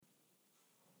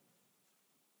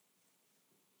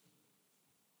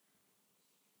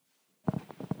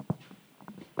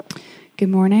Good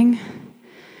morning.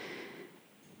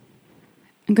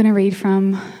 I'm going to read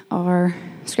from our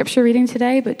scripture reading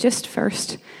today, but just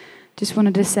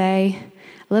wanted to say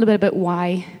a little bit about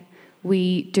why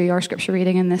we do our scripture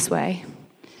reading in this way.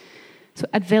 So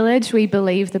at Village, we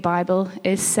believe the Bible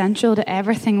is central to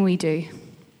everything we do.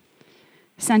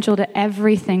 Central to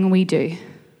everything we do.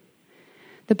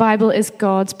 The Bible is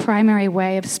God's primary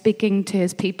way of speaking to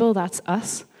his people, that's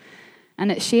us.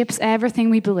 And it shapes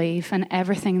everything we believe and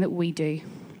everything that we do.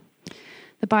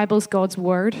 The Bible's God's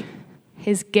word,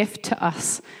 his gift to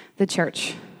us, the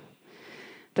church.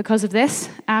 Because of this,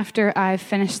 after I've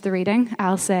finished the reading,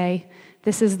 I'll say,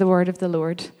 "This is the word of the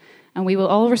Lord," and we will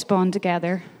all respond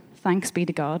together, "Thanks be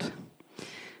to God."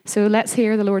 So let's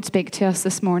hear the Lord speak to us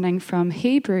this morning from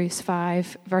Hebrews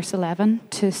 5, verse 11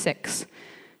 to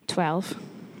 6:12.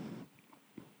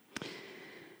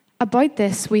 About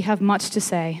this we have much to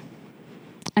say,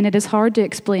 and it is hard to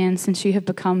explain since you have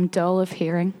become dull of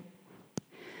hearing.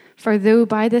 For though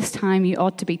by this time you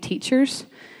ought to be teachers,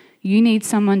 you need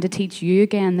someone to teach you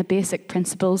again the basic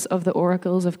principles of the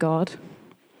oracles of God.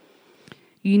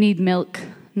 You need milk,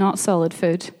 not solid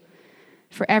food.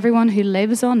 For everyone who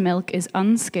lives on milk is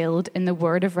unskilled in the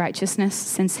word of righteousness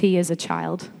since he is a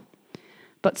child.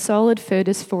 But solid food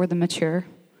is for the mature,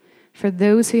 for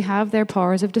those who have their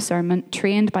powers of discernment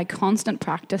trained by constant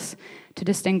practice to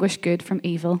distinguish good from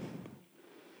evil.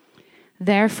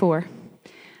 Therefore,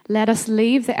 let us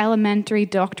leave the elementary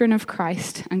doctrine of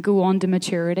Christ and go on to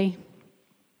maturity,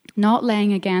 not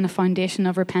laying again a foundation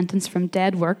of repentance from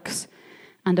dead works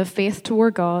and of faith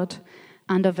toward God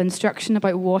and of instruction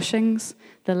about washings,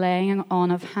 the laying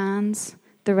on of hands,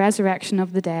 the resurrection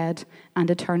of the dead,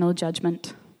 and eternal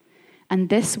judgment. And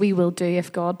this we will do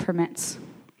if God permits.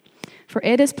 For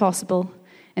it is possible,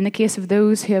 in the case of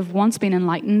those who have once been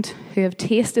enlightened, who have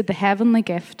tasted the heavenly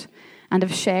gift and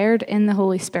have shared in the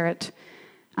Holy Spirit,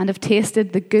 and have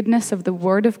tasted the goodness of the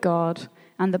Word of God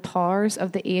and the powers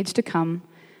of the age to come,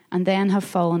 and then have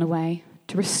fallen away,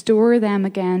 to restore them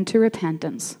again to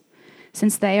repentance,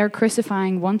 since they are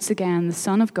crucifying once again the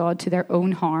Son of God to their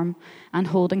own harm and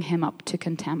holding him up to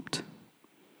contempt.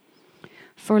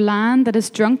 For land that has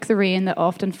drunk the rain that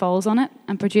often falls on it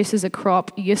and produces a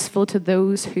crop useful to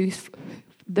those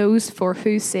for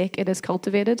whose sake it is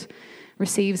cultivated,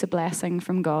 receives a blessing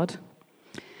from God.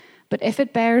 But if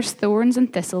it bears thorns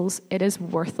and thistles, it is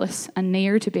worthless and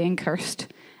near to being cursed,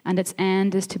 and its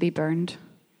end is to be burned.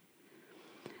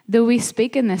 Though we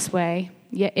speak in this way,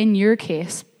 yet in your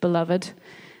case, beloved,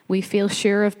 we feel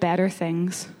sure of better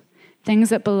things, things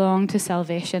that belong to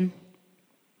salvation.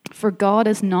 For God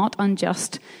is not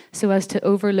unjust so as to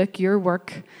overlook your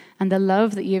work and the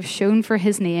love that you have shown for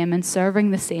his name in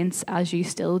serving the saints as you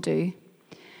still do.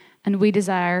 And we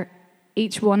desire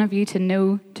each one of you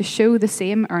to show the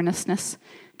same earnestness,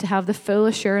 to have the full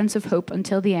assurance of hope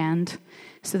until the end,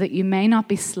 so that you may not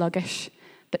be sluggish,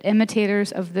 but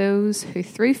imitators of those who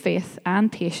through faith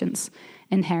and patience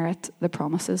inherit the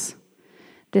promises.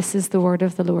 This is the word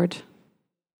of the Lord.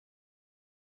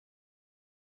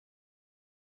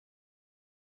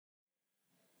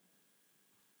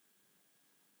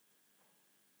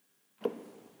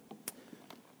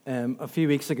 A few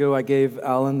weeks ago, I gave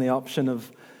Alan the option of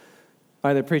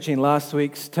either preaching last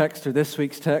week's text or this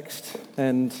week's text,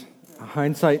 and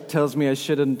hindsight tells me I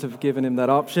shouldn't have given him that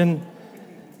option,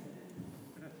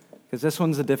 because this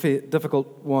one's a difficult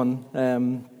one,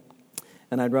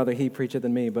 and I'd rather he preach it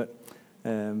than me, but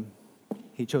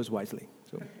he chose wisely.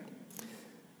 So,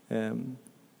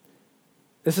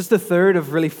 this is the third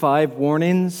of really 5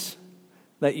 warnings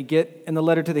that you get in the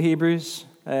letter to the Hebrews,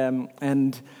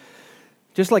 and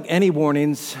just like any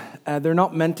warnings, they're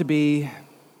not meant to be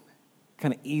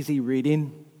kind of easy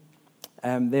reading.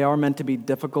 They are meant to be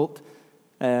difficult.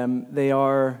 They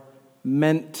are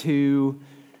meant to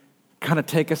kind of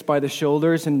take us by the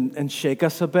shoulders and shake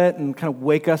us a bit and kind of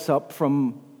wake us up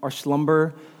from our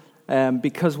slumber.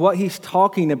 Because what he's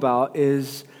talking about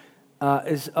is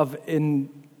of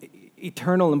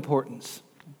eternal importance.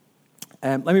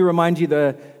 Let me remind you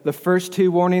the first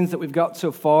 2 warnings that we've got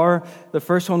so far. The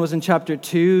first one was in chapter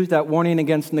 2, that warning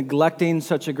against neglecting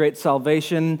such a great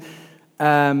salvation.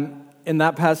 In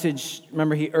that passage,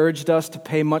 remember, he urged us to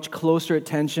pay much closer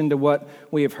attention to what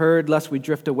we have heard, lest we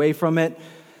drift away from it.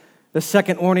 The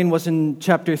second warning was in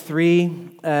chapter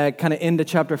 3, kind of into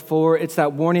chapter 4. It's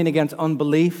that warning against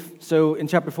unbelief. So in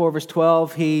chapter 4, verse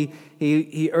 12,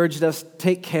 he urged us,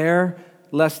 take care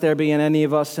lest there be in any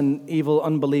of us an evil,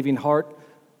 unbelieving heart,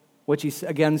 which he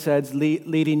again says,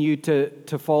 leading you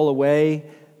to fall away.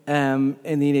 And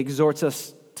he exhorts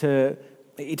us to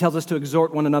He tells us to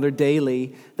exhort one another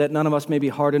daily, that none of us may be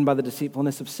hardened by the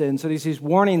deceitfulness of sin. So there's these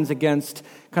warnings against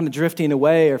kind of drifting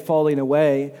away or falling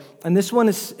away. And this one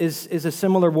is a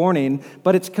similar warning,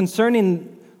 but it's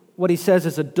concerning what he says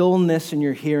is a dullness in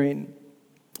your hearing.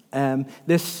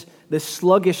 This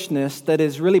sluggishness that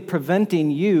is really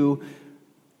preventing you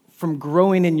from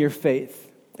growing in your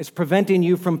faith. It's preventing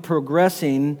you from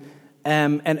progressing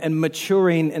and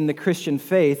maturing in the Christian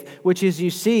faith, which, as you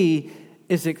see,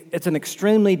 it's an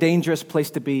extremely dangerous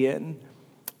place to be in.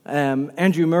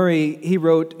 Andrew Murray, he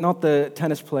wrote, not the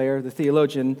tennis player, the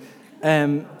theologian,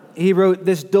 he wrote,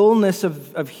 this dullness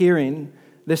of hearing,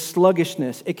 this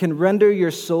sluggishness, it can render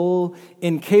your soul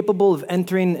incapable of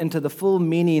entering into the full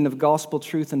meaning of gospel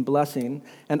truth and blessing,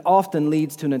 and often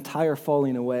leads to an entire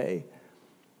falling away.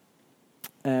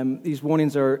 These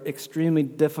warnings are extremely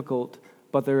difficult,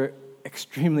 but they're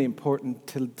extremely important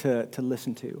to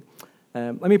listen to.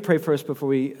 Let me pray first before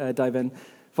we dive in.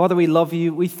 Father, we love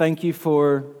you. We thank you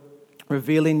for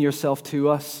revealing yourself to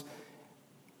us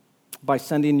by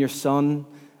sending your Son,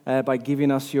 by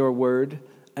giving us your word.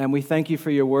 And we thank you for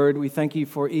your word. We thank you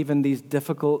for even these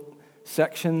difficult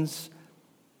sections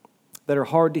that are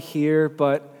hard to hear,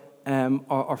 but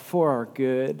are for our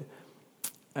good.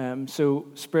 So,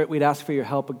 Spirit, we'd ask for your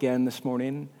help again this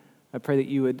morning. I pray that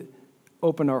you would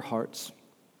open our hearts.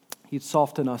 You'd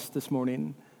soften us this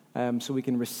morning so we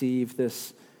can receive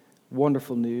this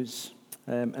wonderful news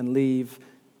and leave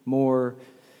more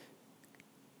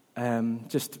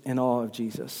just in awe of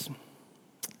Jesus.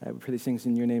 We pray these things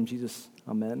in your name, Jesus.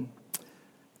 Amen.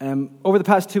 Over the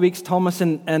past 2 weeks, Thomas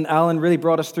and Alan really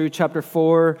brought us through chapter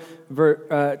 4,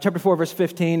 verse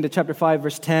 15 to chapter 5,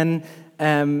 verse 10,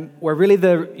 where really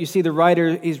you see the writer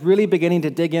is really beginning to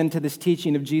dig into this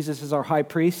teaching of Jesus as our high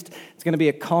priest. It's going to be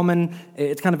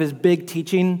it's kind of his big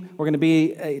teaching. We're going to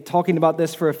be talking about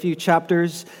this for a few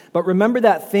chapters. But remember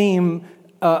that theme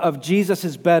of Jesus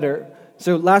is better.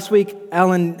 So last week,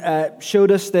 Alan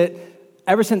showed us that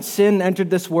ever since sin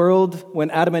entered this world, when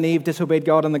Adam and Eve disobeyed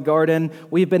God in the garden,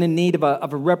 we've been in need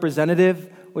of a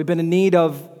representative. We've been in need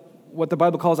of what the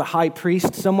Bible calls a high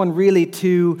priest, someone really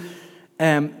to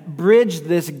bridge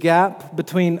this gap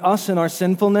between us and our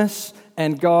sinfulness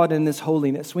and God and His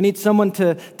holiness. We need someone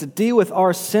to deal with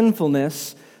our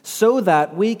sinfulness so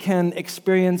that we can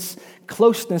experience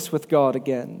closeness with God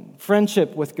again,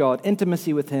 friendship with God,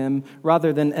 intimacy with Him,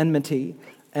 rather than enmity.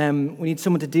 We need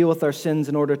someone to deal with our sins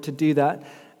in order to do that.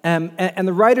 And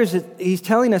the writers, he's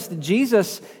telling us that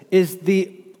Jesus is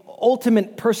the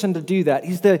ultimate person to do that.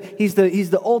 He's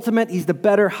the ultimate, he's the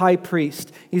better high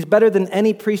priest. He's better than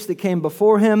any priest that came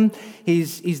before him.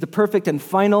 He's the perfect and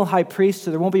final high priest,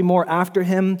 so there won't be more after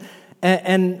him.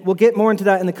 And we'll get more into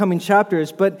that in the coming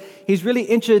chapters, but he's really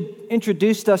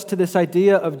introduced us to this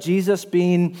idea of Jesus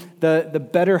being the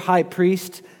better high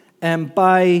priest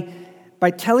by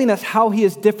telling us how he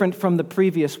is different from the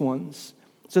previous ones.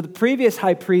 So the previous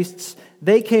high priests,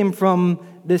 they came from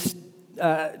this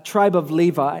tribe of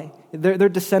Levi. They're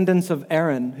descendants of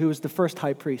Aaron, who was the first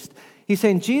high priest. He's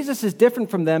saying Jesus is different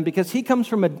from them because he comes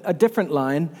from a different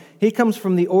line. He comes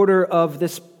from the order of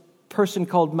this person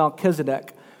called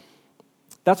Melchizedek.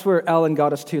 That's where Alan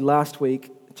got us to last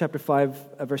week, chapter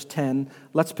 5, verse 10.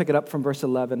 Let's pick it up from verse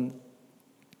 11.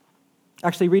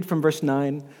 Actually, read from verse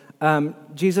 9.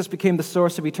 Jesus became the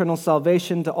source of eternal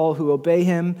salvation to all who obey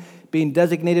him, being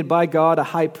designated by God a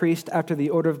high priest after the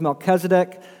order of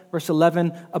Melchizedek. Verse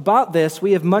 11, about this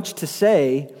we have much to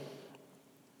say,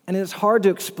 and it is hard to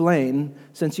explain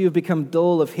since you have become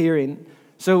dull of hearing.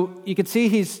 So you can see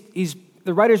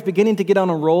the writer's beginning to get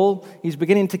on a roll. He's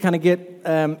beginning to kind of get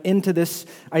into this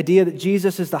idea that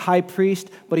Jesus is the high priest,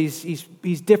 but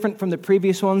he's different from the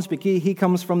previous ones because he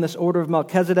comes from this order of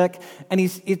Melchizedek, and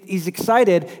he's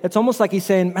excited. It's almost like he's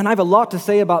saying, man, I have a lot to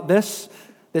say about this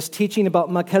teaching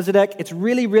about Melchizedek. It's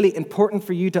really, really important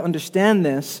for you to understand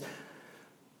this.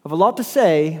 I have a lot to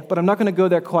say, but I'm not going to go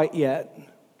there quite yet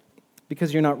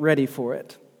because you're not ready for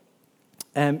it.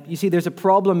 You see, there's a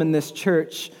problem in this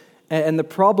church. And the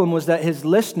problem was that his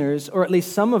listeners, or at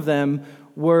least some of them,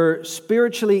 were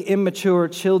spiritually immature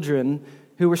children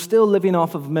who were still living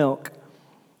off of milk.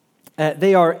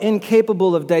 They are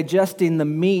incapable of digesting the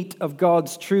meat of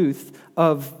God's truth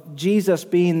of Jesus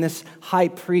being this high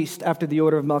priest after the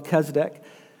order of Melchizedek.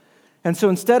 And so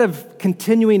instead of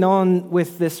continuing on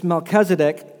with this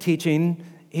Melchizedek teaching,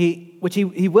 which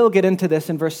he will get into this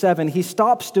in verse 7, he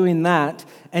stops doing that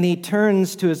and he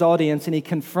turns to his audience and he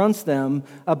confronts them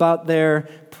about their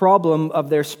problem of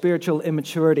their spiritual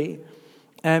immaturity.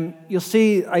 You'll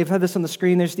see, I've had this on the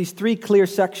screen, there's these 3 clear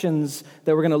sections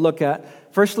that we're going to look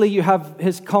at. Firstly, you have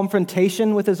his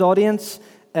confrontation with his audience,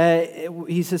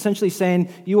 He's essentially saying,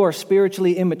 you are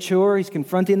spiritually immature. He's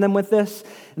confronting them with this.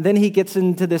 And then he gets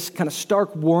into this kind of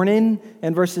stark warning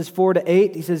in verses 4 to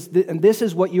 8. He says, and this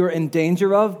is what you're in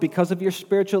danger of because of your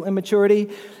spiritual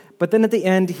immaturity. But then at the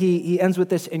end, he ends with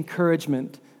this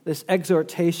encouragement, this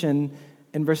exhortation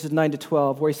in verses 9 to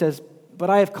 12, where he says, but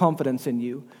I have confidence in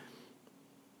you.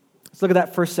 Let's look at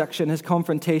that first section, his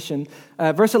confrontation.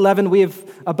 Verse 11, we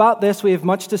have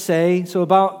much to say. So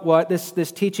about what?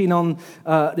 This teaching on,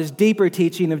 this deeper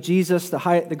teaching of Jesus,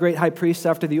 the great high priest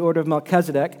after the order of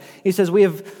Melchizedek. He says, we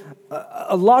have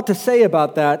a lot to say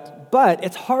about that, but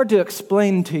it's hard to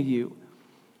explain to you.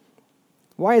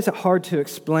 Why is it hard to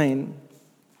explain?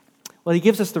 Well, he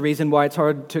gives us the reason why it's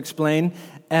hard to explain.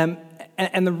 And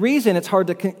the reason it's hard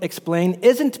to explain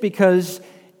isn't because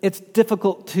it's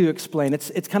difficult to explain.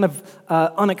 It's kind of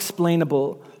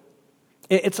unexplainable.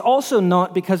 It's also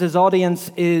not because his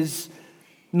audience is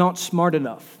not smart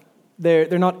enough.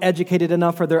 They're not educated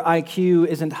enough, or their IQ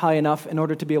isn't high enough in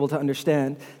order to be able to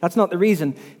understand. That's not the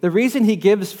reason. The reason he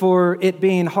gives for it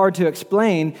being hard to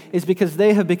explain is because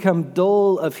they have become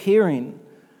dull of hearing.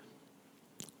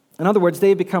 In other words,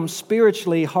 they've become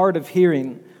spiritually hard of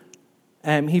hearing.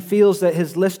 He feels that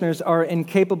his listeners are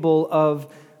incapable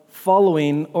of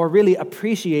following or really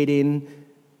appreciating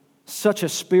such a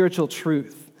spiritual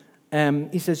truth.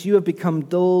 He says, you have become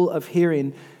dull of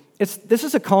hearing. This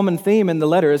is a common theme in the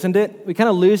letter, isn't it? We kind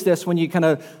of lose this when you kind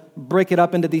of break it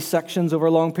up into these sections over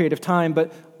a long period of time,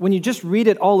 but when you just read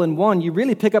it all in one, you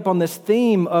really pick up on this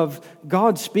theme of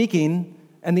God speaking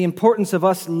and the importance of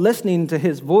us listening to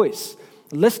his voice,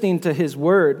 listening to his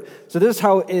word. So this is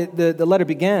how the letter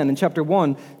began in chapter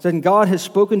 1. It said, God has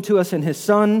spoken to us in his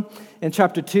Son. In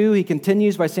chapter 2, he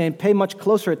continues by saying, pay much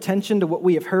closer attention to what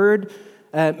we have heard.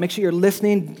 Make sure you're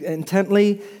listening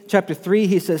intently. Chapter 3,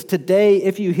 he says, today,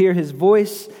 if you hear his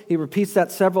voice. He repeats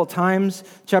that several times.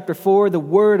 Chapter 4, the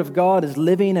word of God is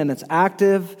living and it's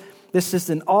active. This is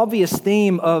an obvious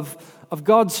theme of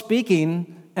God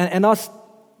speaking and us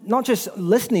not just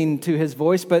listening to his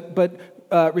voice, but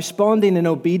responding in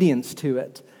obedience to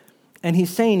it. And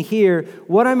he's saying here,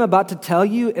 what I'm about to tell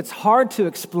you, it's hard to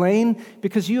explain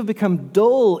because you have become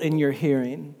dull in your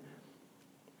hearing.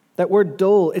 That word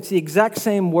dull, it's the exact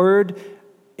same word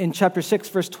in chapter 6,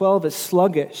 verse 12 as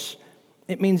sluggish.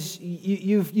 It means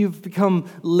you've become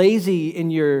lazy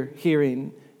in your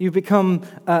hearing. You've become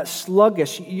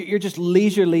sluggish. You're just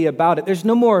leisurely about it. There's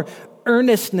no more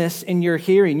earnestness in your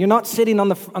hearing. You're not sitting on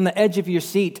the edge of your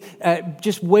seat,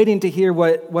 just waiting to hear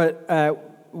what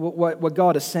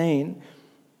God is saying.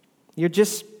 You're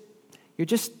just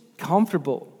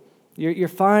comfortable. You're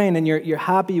fine, and you're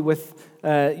happy with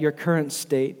your current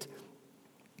state.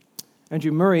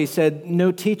 Andrew Murray said,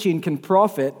 no teaching can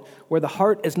profit where the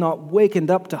heart is not wakened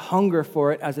up to hunger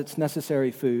for it as its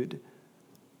necessary food.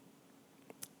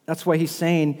 That's why he's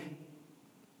saying,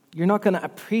 you're not going to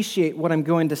appreciate what I'm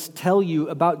going to tell you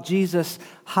about Jesus'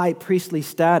 high priestly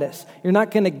status. You're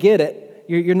not going to get it.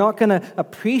 You're not going to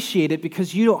appreciate it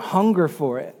because you don't hunger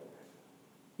for it.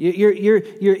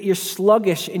 You're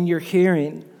sluggish in your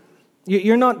hearing.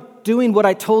 You're not doing what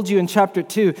I told you in chapter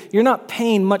 2. You're not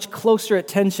paying much closer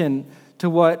attention to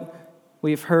what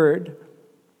we've heard.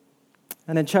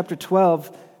 And in chapter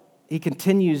 12, he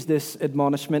continues this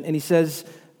admonishment, and he says,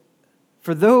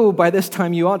 for though by this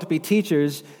time you ought to be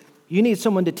teachers, you need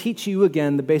someone to teach you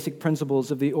again the basic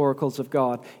principles of the oracles of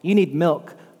God. You need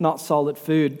milk, not solid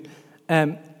food.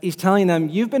 He's telling them,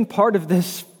 you've been part of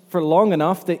this for long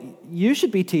enough that you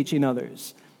should be teaching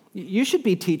others. You should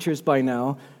be teachers by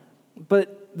now.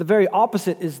 But the very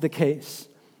opposite is the case.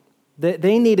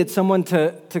 They needed someone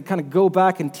to kind of go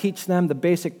back and teach them the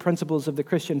basic principles of the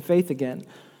Christian faith again.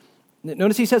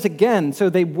 Notice he says again, so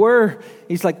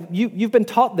he's like, you've been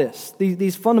taught this,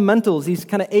 these fundamentals, these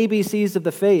kind of ABCs of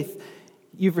the faith.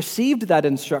 You've received that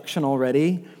instruction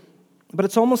already, but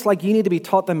it's almost like you need to be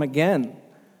taught them again.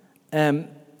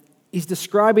 He's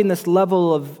describing this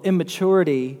level of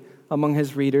immaturity among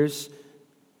his readers.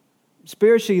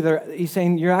 Spiritually, he's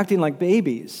saying you're acting like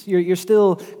babies. You're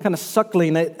still kind of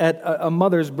suckling at a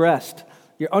mother's breast.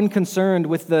 You're unconcerned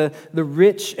with the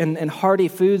rich and hearty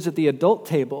foods at the adult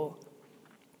table.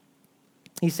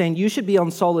 He's saying you should be on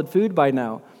solid food by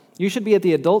now. You should be at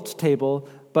the adult's table,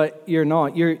 but you're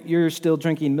not. You're still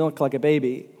drinking milk like a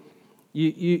baby.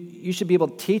 You should be able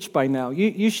to teach by now.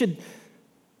 You should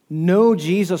know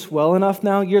Jesus well enough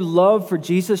now. Your love for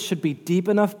Jesus should be deep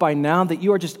enough by now that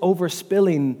you are just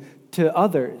overspilling to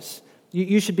others.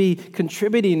 You should be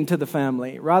contributing to the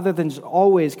family rather than just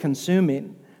always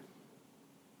consuming.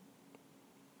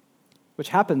 Which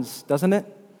happens, doesn't it?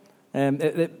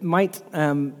 It might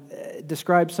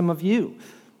describe some of you.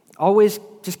 always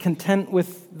just content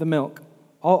with the milk.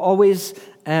 Always,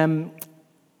 you're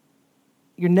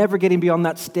never getting beyond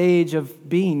that stage of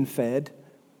being fed.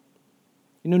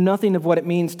 You know nothing of what it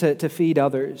means to feed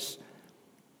others.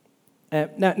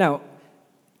 Now,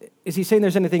 is he saying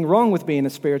there's anything wrong with being a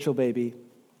spiritual baby?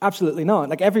 Absolutely not.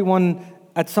 Like everyone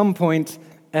at some point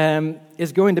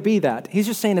is going to be that. He's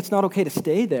just saying it's not okay to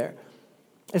stay there.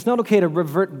 It's not okay to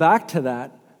revert back to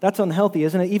that. That's unhealthy,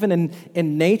 isn't it? Even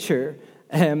in nature,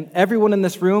 everyone in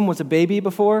this room was a baby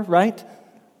before, right?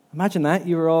 Imagine that.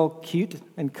 You were all cute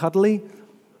and cuddly.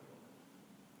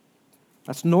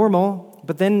 That's normal.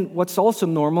 But then what's also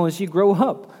normal is you grow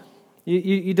up.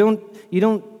 You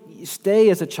don't stay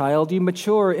as a child. You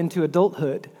mature into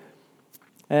adulthood.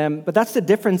 But that's the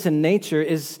difference in nature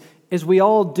is we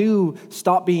all do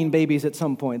stop being babies at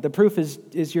some point. The proof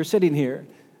is you're sitting here.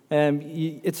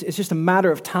 It's just a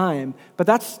matter of time. But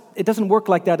it doesn't work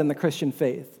like that in the Christian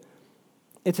faith.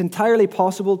 It's entirely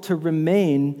possible to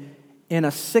remain in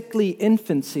a sickly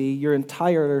infancy your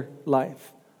entire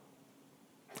life,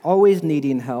 always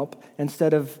needing help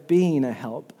instead of being a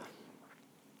help.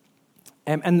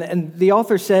 And the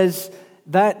author says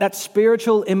that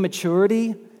spiritual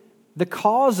immaturity, the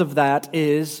cause of that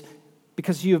is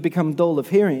because you have become dull of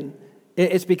hearing.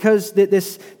 It's because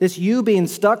this you being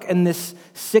stuck in this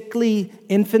sickly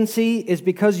infancy is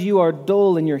because you are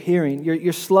dull in your hearing.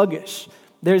 You're sluggish.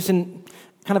 There's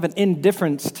kind of an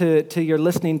indifference to your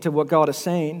listening to what God is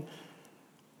saying.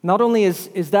 Not only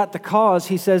is that the cause,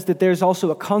 he says that there's also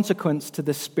a consequence to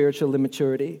this spiritual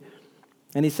immaturity.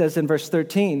 And he says in verse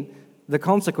 13, the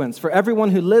consequence, for everyone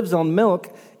who lives on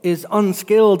milk is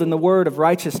unskilled in the word of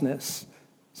righteousness,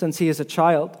 since he is a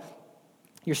child.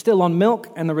 You're still on milk,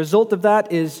 and the result of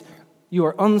that is you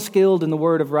are unskilled in the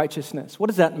word of righteousness. What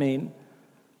does that mean?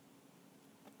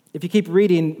 If you keep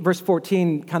reading, verse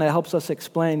 14 kind of helps us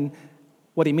explain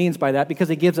what he means by that, because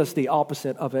he gives us the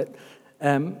opposite of it.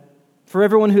 For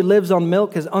everyone who lives on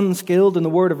milk is unskilled in the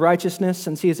word of righteousness,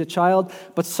 since he is a child,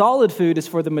 but solid food is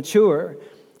for the mature,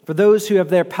 for those who have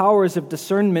their powers of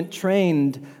discernment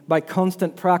trained by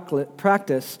constant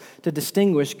practice to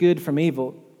distinguish good from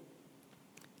evil.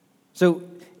 So,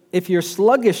 if your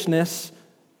sluggishness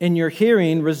in your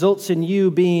hearing results in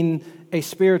you being a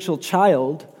spiritual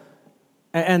child,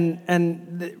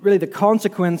 and really the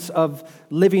consequence of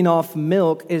living off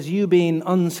milk is you being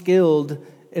unskilled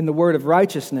in the word of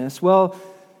righteousness, well,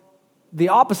 the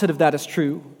opposite of that is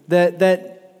true.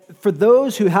 That for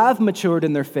those who have matured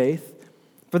in their faith,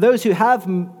 for those who have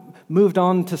moved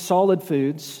on to solid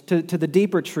foods, to the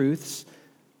deeper truths,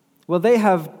 well, they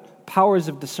have powers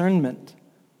of discernment.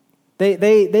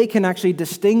 They can actually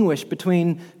distinguish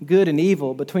between good and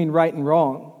evil, between right and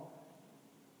wrong.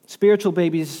 Spiritual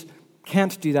babies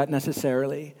can't do that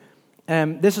necessarily.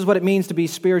 This is what it means to be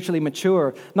spiritually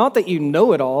mature. Not that you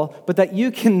know it all, but that you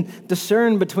can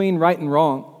discern between right and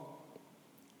wrong.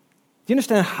 Do you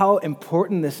understand how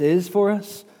important this is for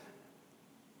us?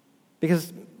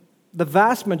 Because the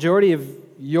vast majority of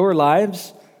your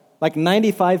lives, like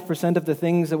 95% of the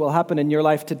things that will happen in your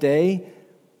life today,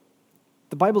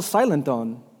 the Bible's silent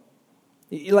on.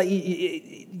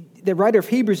 The writer of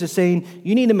Hebrews is saying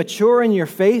you need to mature in your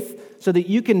faith so that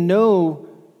you can know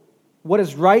what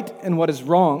is right and what is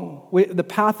wrong. The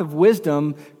path of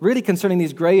wisdom really concerning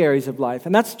these gray areas of life.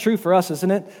 And that's true for us,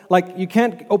 isn't it? Like you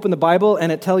can't open the Bible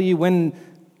and it tell you when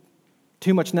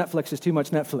too much Netflix is too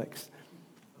much Netflix.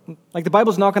 Like the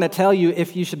Bible's not going to tell you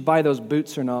if you should buy those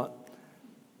boots or not,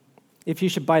 if you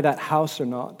should buy that house or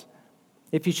not,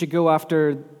 if you should go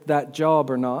after that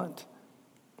job or not,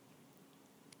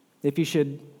 if you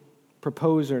should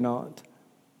propose or not.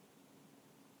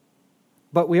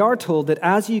 But we are told that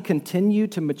as you continue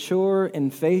to mature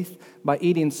in faith by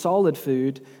eating solid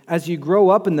food, as you grow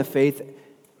up in the faith,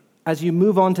 as you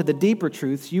move on to the deeper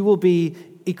truths, you will be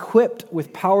equipped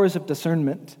with powers of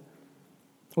discernment,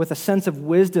 with a sense of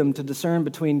wisdom to discern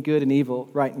between good and evil,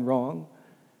 right and wrong.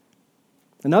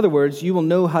 In other words, you will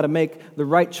know how to make the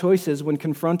right choices when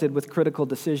confronted with critical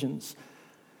decisions.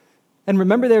 And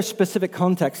remember their specific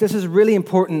context. This is really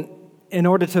important in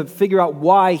order to figure out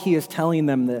why he is telling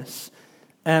them this.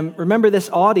 Remember this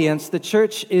audience, the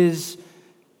church is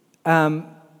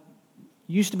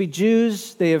used to be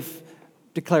Jews. They have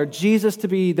declared Jesus to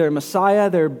be their Messiah.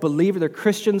 They're believers, they're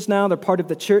Christians now. They're part of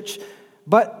the church.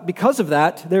 But because of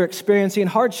that, they're experiencing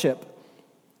hardship.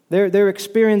 They're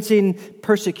experiencing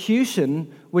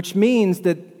persecution, which means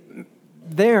that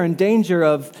they're in danger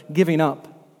of giving up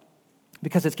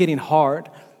because it's getting hard.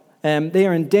 They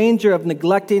are in danger of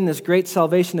neglecting this great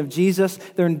salvation of Jesus.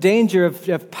 They're in danger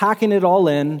of packing it all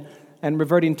in and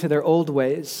reverting to their old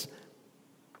ways.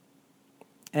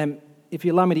 And if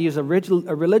you allow me to use a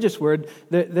religious word,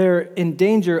 they're in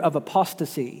danger of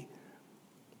apostasy.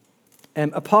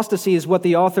 And apostasy is what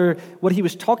the author, what he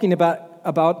was talking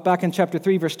about back in chapter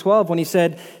 3, verse 12, when he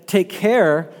said, "Take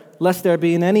care lest there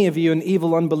be in any of you an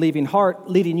evil, unbelieving heart,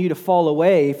 leading you to fall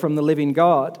away from the living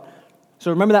God." So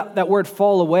remember that word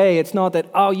fall away. It's not that,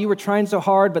 oh, you were trying so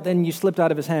hard, but then you slipped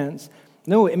out of his hands.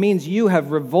 No, it means you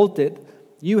have revolted.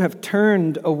 You have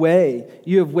turned away.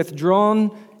 You have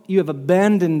withdrawn. You have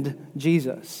abandoned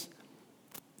Jesus.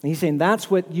 And he's saying that's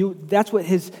what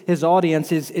his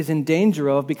audience is in danger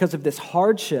of because of this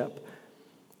hardship.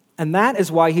 And that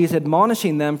is why he's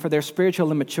admonishing them for their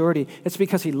spiritual immaturity. It's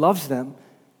because he loves them.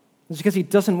 It's because he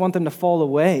doesn't want them to fall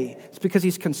away. It's because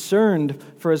he's concerned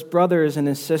for his brothers and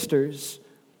his sisters.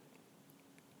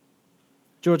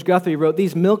 George Guthrie wrote,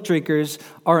 "These milk drinkers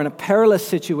are in a perilous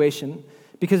situation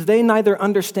because they neither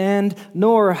understand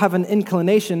nor have an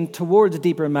inclination towards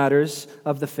deeper matters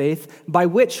of the faith, by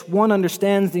which one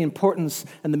understands the importance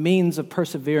and the means of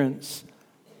perseverance."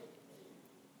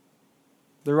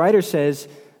 The writer says,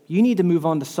 you need to move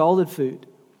on to solid food.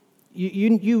 You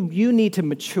need to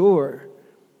mature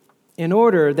in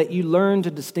order that you learn to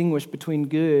distinguish between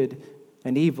good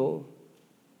and evil.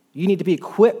 You need to be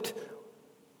equipped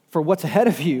for what's ahead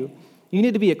of you. You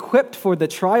need to be equipped for the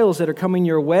trials that are coming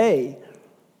your way.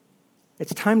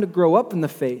 It's time to grow up in the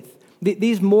faith.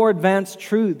 These more advanced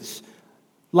truths,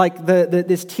 like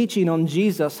this teaching on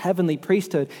Jesus' heavenly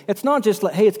priesthood, it's not just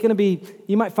like, hey, it's going to be,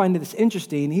 you might find this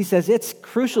interesting. He says it's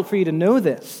crucial for you to know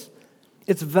this.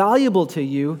 It's valuable to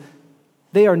you.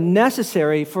 They are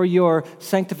necessary for your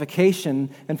sanctification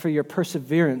and for your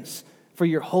perseverance, for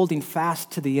your holding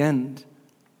fast to the end.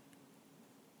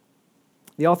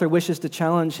 The author wishes to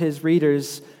challenge his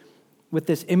readers with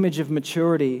this image of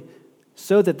maturity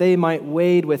so that they might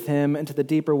wade with him into the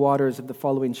deeper waters of the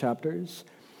following chapters.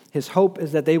 His hope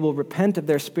is that they will repent of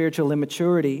their spiritual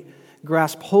immaturity,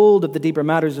 grasp hold of the deeper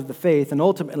matters of the faith, and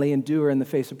ultimately endure in the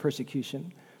face of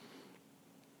persecution.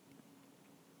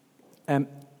 And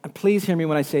please hear me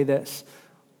when I say this.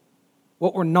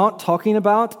 What we're not talking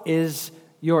about is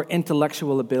your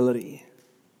intellectual ability.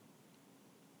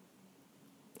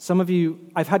 Some of you,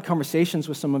 I've had conversations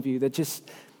with some of you that just,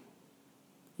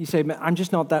 you say, man, I'm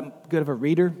just not that good of a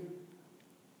reader.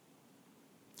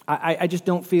 I just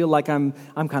don't feel like I'm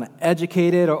kind of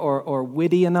educated or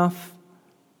witty enough.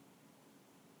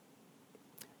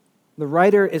 The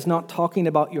writer is not talking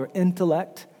about your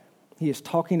intellect. He is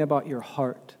talking about your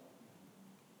heart.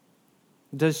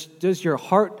 Does your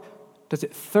heart, does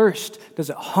it thirst? Does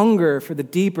it hunger for the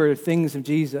deeper things of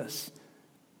Jesus?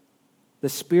 The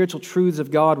spiritual truths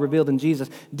of God revealed in Jesus.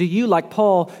 Do you, like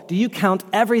Paul, do you count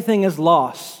everything as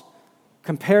loss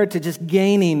compared to just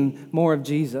gaining more of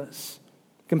Jesus?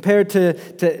 Compared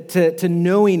to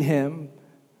knowing him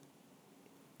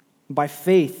by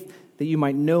faith that you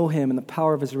might know him in the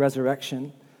power of his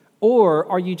resurrection?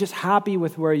 Or are you just happy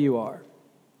with where you are?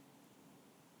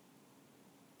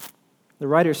 The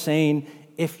writer's saying,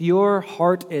 if your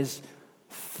heart is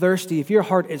thirsty, if your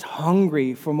heart is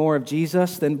hungry for more of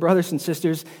Jesus, then brothers and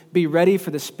sisters, be ready for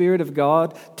the Spirit of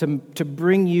God to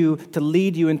bring you, to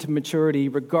lead you into maturity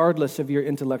regardless of your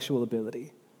intellectual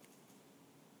ability.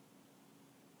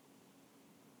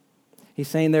 He's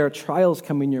saying there are trials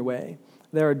coming your way.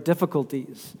 There are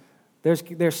difficulties.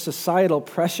 There's societal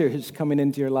pressures coming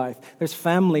into your life. There's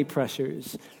family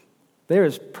pressures. There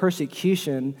is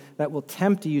persecution that will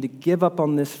tempt you to give up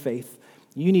on this faith.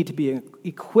 You need to be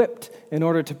equipped in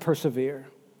order to persevere.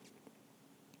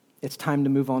 It's time to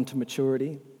move on to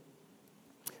maturity.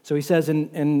 So he says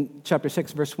in chapter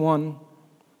 6, verse 1,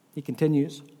 he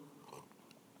continues.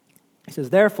 He says,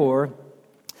 therefore,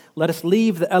 let us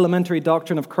leave the elementary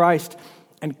doctrine of Christ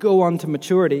and go on to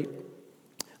maturity,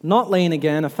 not laying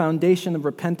again a foundation of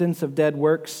repentance of dead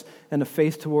works and of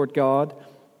faith toward God,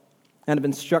 and of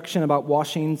instruction about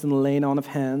washings and the laying on of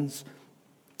hands,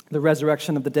 the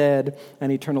resurrection of the dead,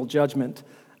 and eternal judgment.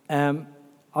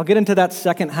 I'll get into that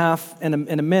second half in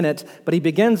a minute, but he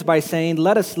begins by saying,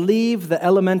 let us leave the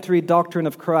elementary doctrine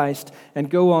of Christ and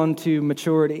go on to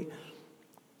maturity.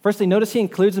 Firstly, notice he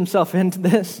includes himself into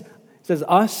this. He says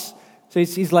us. So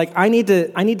he's like, I need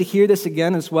to hear this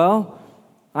again as well.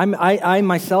 I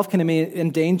myself can be in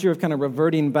danger of kind of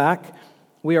reverting back.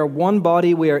 We are one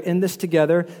body. We are in this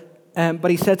together.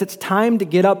 But he says it's time to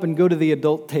get up and go to the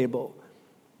adult table.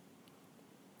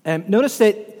 Notice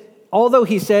that although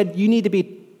he said you need to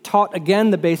be taught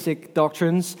again the basic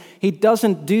doctrines, he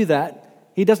doesn't do that.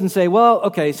 He doesn't say, well,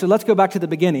 okay, so let's go back to the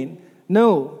beginning.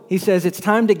 No, he says it's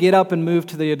time to get up and move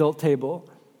to the adult table.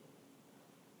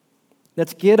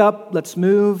 Let's get up, let's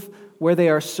move, where they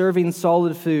are serving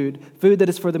solid food, food that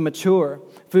is for the mature,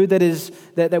 food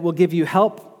that will give you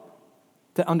help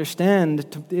to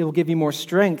understand, it will give you more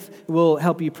strength, it will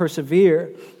help you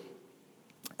persevere.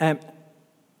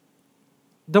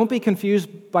 Don't be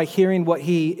confused by hearing what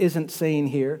he isn't saying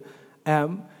here.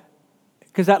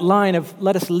 Because that line of,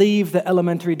 let us leave the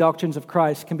elementary doctrines of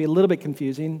Christ, can be a little bit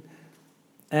confusing.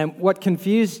 What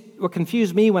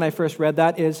confused me when I first read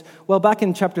that is, well, back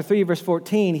in chapter 3, verse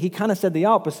 14, he kind of said the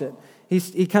opposite.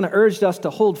 He kind of urged us to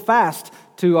hold fast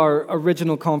to our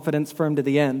original confidence firm to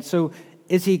the end. So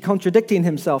is he contradicting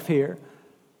himself here?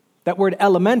 That word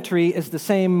elementary is the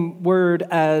same word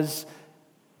as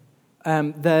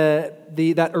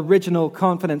that original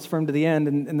confidence firm to the end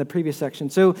in the previous section.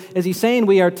 So is he saying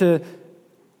we are to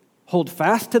hold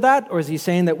fast to that, or is he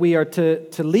saying that we are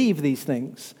to leave these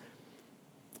things?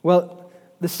 Well,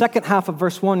 the second half of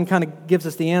verse 1 kind of gives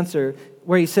us the answer,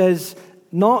 where he says,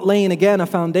 not laying again a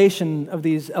foundation of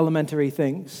these elementary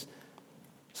things.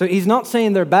 So he's not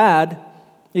saying they're bad.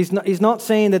 He's not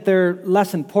saying that they're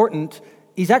less important.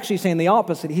 He's actually saying the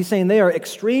opposite. He's saying they are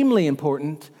extremely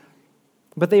important,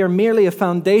 but they are merely a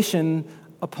foundation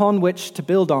upon which to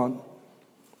build on.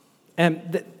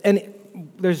 And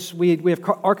we have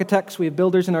architects, we have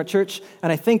builders in our church,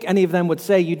 and I think any of them would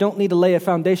say you don't need to lay a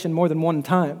foundation more than one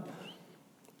time.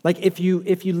 Like if you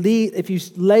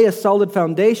lay a solid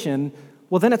foundation,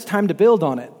 well, then it's time to build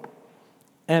on it.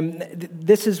 And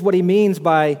this is what he means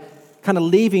by kind of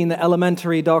leaving the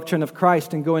elementary doctrine of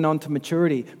Christ and going on to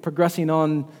maturity, progressing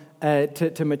on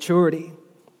to maturity.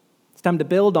 It's time to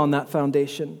build on that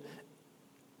foundation.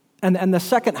 And the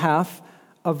second half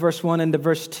of verse 1 into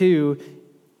verse 2,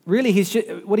 really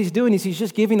what he's doing is he's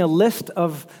just giving a list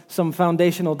of some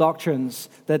foundational doctrines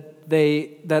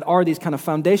that are these kind of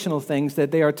foundational things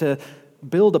that they are to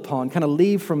build upon, kind of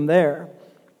leave from there.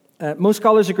 Most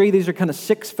scholars agree these are kind of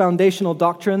 6 foundational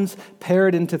doctrines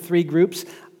paired into 3 groups.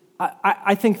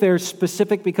 I think they're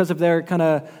specific because of their kind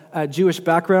of Jewish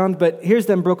background, but here's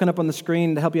them broken up on the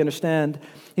screen to help you understand.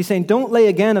 He's saying, don't lay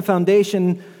again a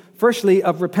foundation, firstly,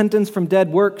 of repentance from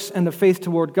dead works and of faith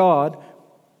toward God.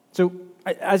 So,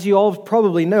 as you all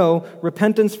probably know,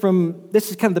 this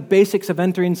is kind of the basics of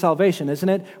entering salvation, isn't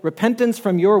it? Repentance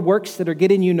from your works that are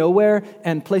getting you nowhere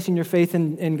and placing your faith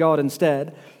in God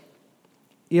instead.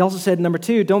 He also said, number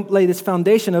 2, don't lay this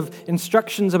foundation of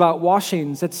instructions about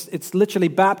washings. It's literally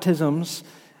baptisms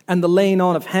and the laying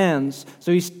on of hands.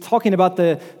 So he's talking about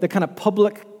the kind of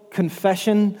public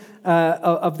confession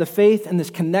of the faith and this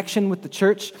connection with the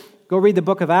church. Go read the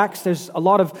book of Acts. There's a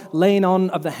lot of laying on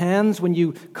of the hands when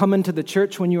you come into the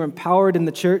church, when you're empowered in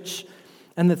the church.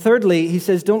 And then thirdly, he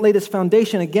says, don't lay this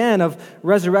foundation again of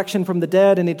resurrection from the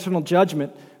dead and eternal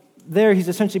judgment. There, he's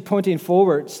essentially pointing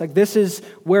forwards. Like this is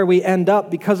where we end up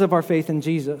because of our faith in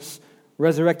Jesus,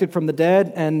 resurrected from the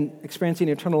dead and experiencing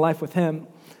eternal life with him.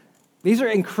 These are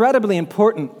incredibly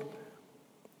important,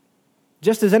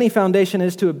 just as any foundation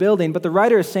is to a building. But the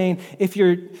writer is saying, if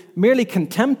you're merely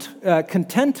content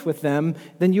with them,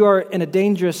 then you are in a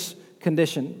dangerous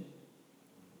condition.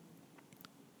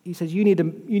 He says you need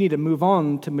to move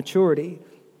on to maturity.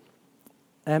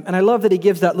 And I love that he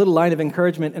gives that little line of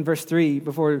encouragement in verse 3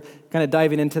 before kind of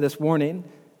diving into this warning.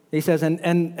 He says,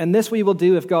 and this we will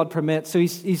do if God permits. So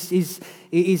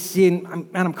he's saying, and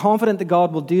I'm confident that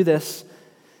God will do this.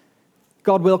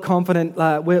 God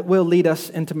will lead us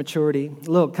into maturity. A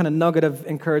little kind of nugget of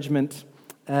encouragement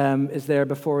is there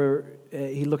before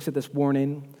he looks at this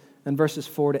warning in verses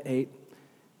 4 to 8.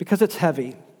 Because it's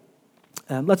heavy.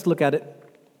 Let's look at it.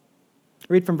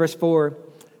 Read from verse 4.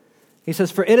 He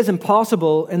says, for it is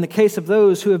impossible in the case of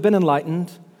those who have been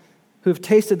enlightened, who have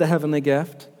tasted the heavenly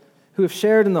gift, who have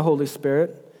shared in the Holy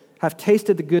Spirit, have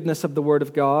tasted the goodness of the Word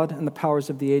of God and the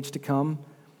powers of the age to come,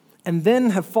 and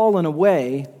then have fallen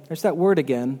away, there's that word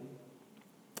again,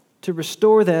 to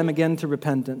restore them again to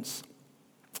repentance,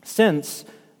 since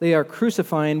they are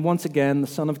crucifying once again the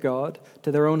Son of God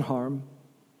to their own harm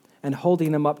and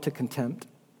holding him up to contempt.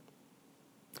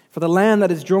 For the land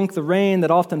that has drunk the rain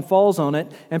that often falls on it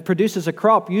and produces a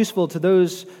crop useful to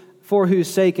those for whose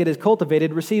sake it is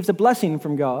cultivated receives a blessing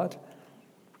from God.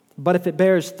 But if it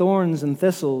bears thorns and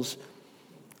thistles,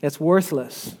 it's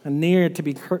worthless and near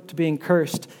to being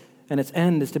cursed, and its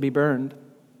end is to be burned.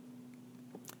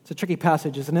 It's a tricky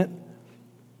passage, isn't it?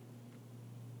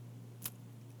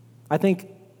 I think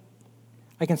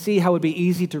I can see how it would be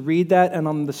easy to read that and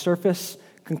on the surface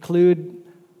conclude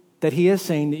that he is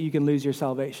saying that you can lose your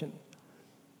salvation.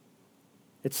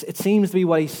 It seems to be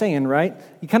what he's saying, right?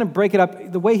 You kind of break it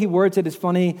up. The way he words it is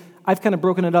funny. I've kind of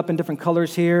broken it up in different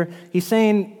colors here. He's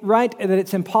saying, right, that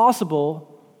it's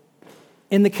impossible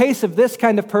In the case of this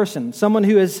kind of person, someone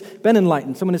who has been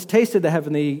enlightened, someone who's tasted the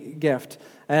heavenly gift,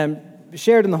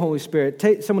 shared in the Holy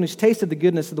Spirit, someone who's tasted the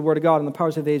goodness of the Word of God and the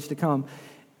powers of the age to come,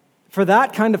 for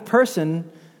that kind of person,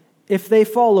 if they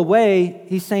fall away,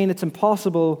 he's saying it's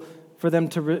impossible for them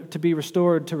to be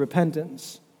restored to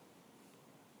repentance.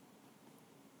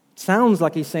 Sounds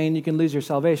like he's saying you can lose your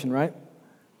salvation, right?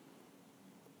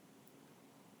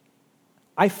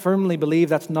 I firmly believe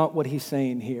that's not what he's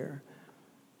saying here.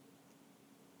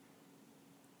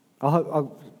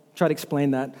 I'll try to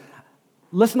explain that.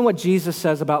 Listen to what Jesus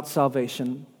says about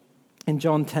salvation in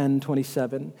John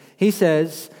 10:27. He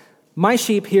says, "My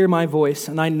sheep hear my voice,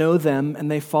 and I know them, and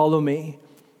they follow me.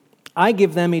 I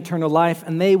give them eternal life,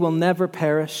 and they will never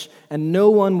perish, and no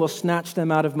one will snatch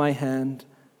them out of my hand.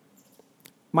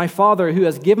 My Father, who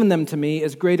has given them to me,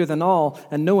 is greater than all,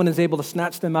 and no one is able to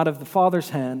snatch them out of the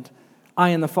Father's hand. I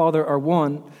and the Father are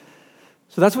one."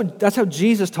 So that's how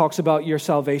Jesus talks about your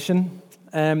salvation,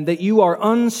 that you are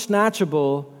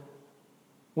unsnatchable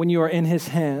when you are in his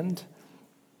hand.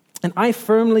 And I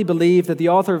firmly believe that the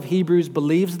author of Hebrews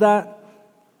believes that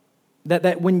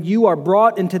when you are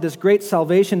brought into this great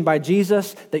salvation by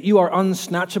Jesus, that you are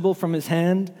unsnatchable from his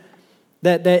hand,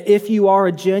 that if you are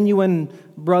a genuine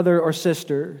brother or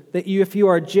sister, if you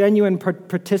are a genuine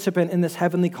participant in this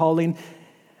heavenly calling,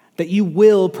 that you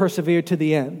will persevere to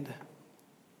the end.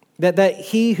 That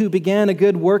he who began a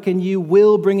good work in you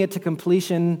will bring it to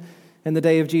completion in the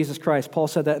day of Jesus Christ. Paul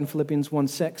said that in Philippians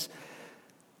 1:6.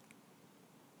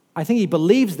 I think he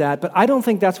believes that, but I don't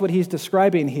think that's what he's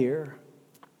describing here.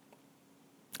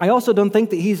 I also don't think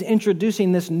that he's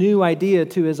introducing this new idea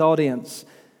to his audience.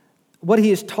 What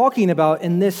he is talking about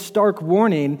in this stark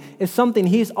warning is something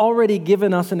he's already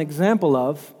given us an example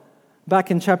of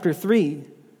back in chapter 3.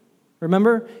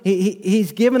 Remember?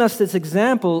 He's given us this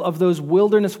example of those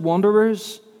wilderness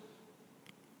wanderers,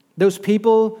 those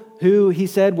people who, he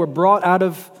said, were brought out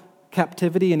of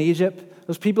captivity in Egypt,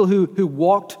 those people who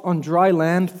walked on dry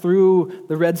land through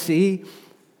the Red Sea,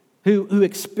 who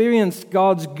experienced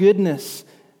God's goodness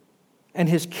and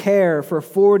his care for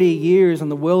 40 years in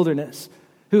the wilderness,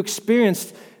 who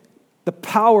experienced the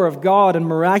power of God and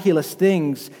miraculous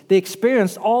things. They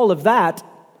experienced all of that,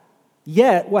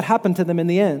 yet what happened to them in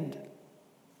the end?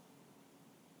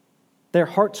 Their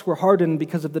hearts were hardened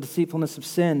because of the deceitfulness of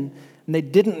sin, and they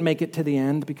didn't make it to the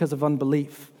end because of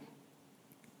unbelief,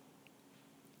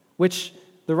 which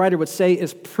the writer would say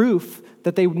is proof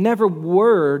that they never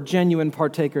were genuine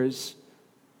partakers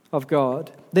of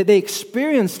God. That they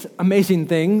experienced amazing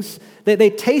things, that they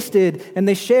tasted and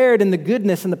they shared in the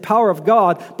goodness and the power of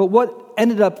God, but what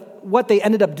they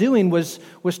ended up doing was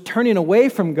turning away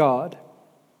from God.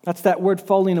 That's that word,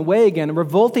 falling away again,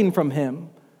 revolting from him,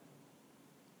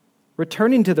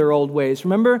 returning to their old ways.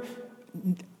 Remember,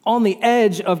 on the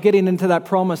edge of getting into that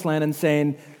promised land and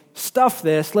saying, stuff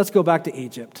this, let's go back to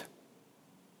Egypt.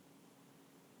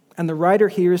 And the writer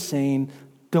here is saying,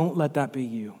 don't let that be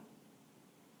you.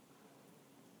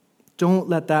 Don't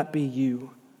let that be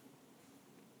you.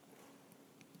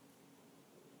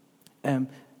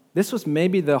 This was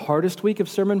maybe the hardest week of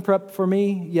sermon prep for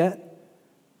me yet.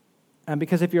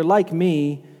 Because if you're like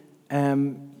me,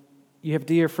 you have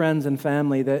dear friends and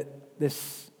family that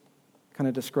this kind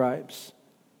of describes.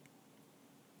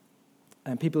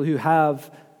 And people who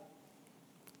have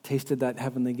tasted that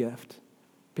heavenly gift.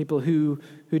 People who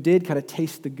did kind of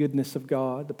taste the goodness of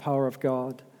God, the power of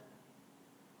God,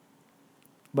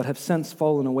 but have since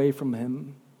fallen away from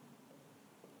him.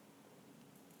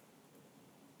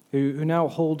 Who now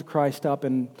hold Christ up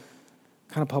in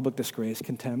kind of public disgrace,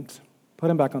 contempt. Put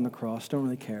him back on the cross, don't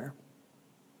really care.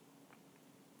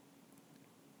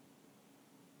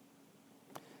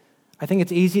 I think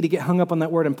it's easy to get hung up on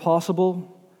that word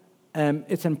impossible.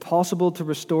 It's impossible to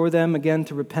restore them again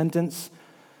to repentance.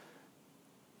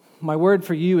 My word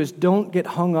for you is don't get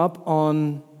hung up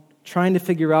on trying to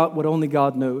figure out what only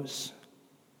God knows.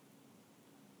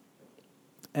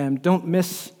 Don't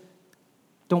miss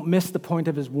the point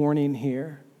of his warning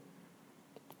here.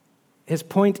 His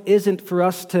point isn't for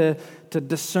us to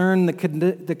discern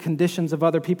the conditions of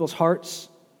other people's hearts,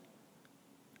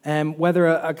 whether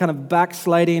a kind of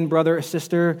backsliding brother or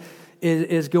sister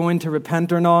is going to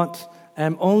repent or not.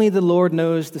 Only the Lord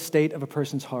knows the state of a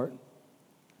person's heart.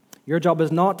 Your job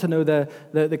is not to know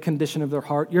the condition of their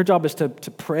heart. Your job is to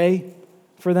pray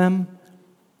for them.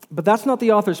 But that's not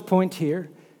the author's point here.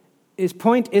 His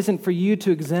point isn't for you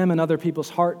to examine other people's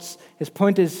hearts. His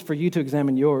point is for you to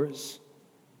examine yours.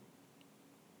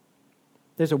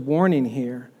 There's a warning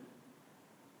here.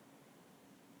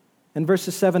 In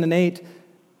verses 7 and 8,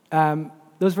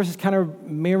 those verses kind of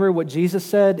mirror what Jesus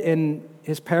said in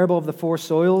his parable of the four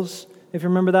soils if you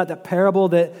remember that parable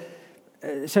that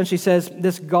essentially says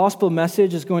this gospel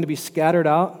message is going to be scattered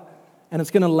out and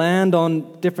it's going to land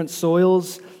on different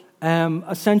soils.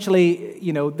 Essentially,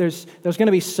 there's going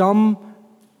to be some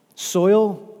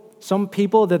soil, some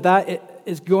people that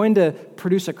is going to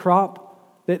produce a crop.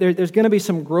 There's going to be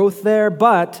some growth there,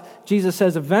 but Jesus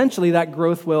says eventually that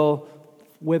growth will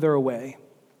wither away,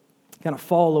 kind of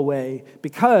fall away,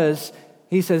 because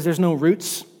he says there's no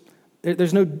roots.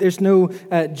 There's no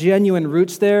genuine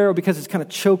roots there, or because it's kind of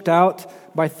choked out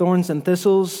by thorns and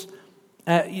thistles.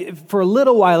 For a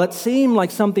little while, it seemed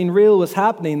like something real was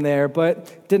happening there, but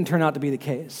it didn't turn out to be the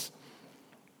case.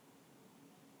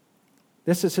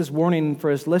 This is his warning for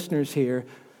his listeners here.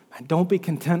 Don't be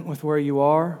content with where you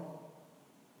are.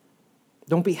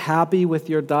 Don't be happy with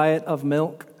your diet of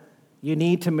milk. You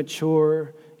need to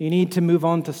mature. You need to move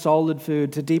on to solid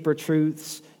food, to deeper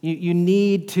truths. You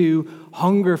need to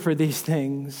hunger for these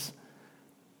things.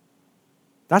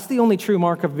 That's the only true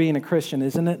mark of being a Christian,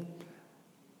 isn't it?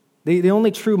 The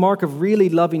only true mark of really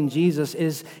loving Jesus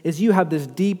is you have this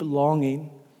deep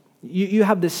longing. You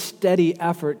have this steady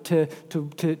effort to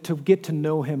get to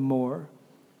know him more.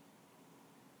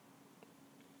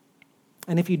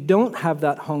 And if you don't have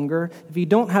that hunger, if you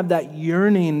don't have that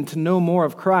yearning to know more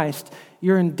of Christ,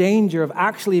 you're in danger of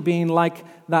actually being like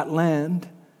that land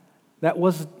that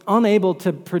was unable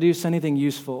to produce anything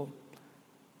useful.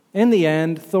 In the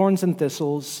end, thorns and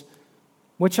thistles,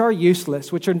 which are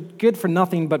useless, which are good for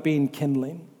nothing but being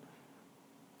kindling.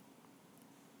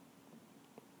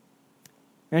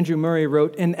 Andrew Murray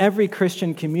wrote, in every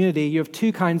Christian community, you have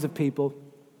two kinds of people.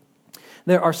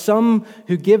 There are some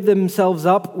who give themselves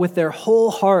up with their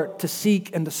whole heart to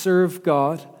seek and to serve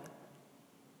God.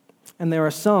 And there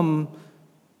are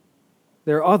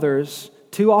others,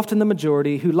 too often the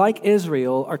majority, who, like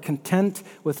Israel, are content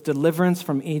with deliverance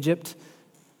from Egypt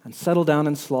and settle down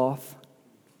in sloth,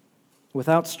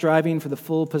 without striving for the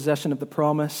full possession of the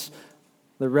promise,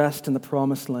 the rest in the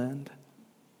promised land.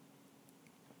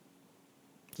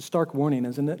 It's a stark warning,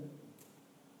 isn't it?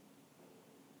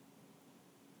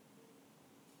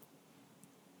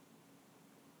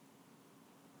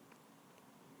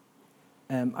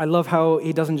 I love how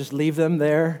he doesn't just leave them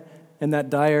there in that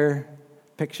dire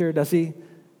picture, does he?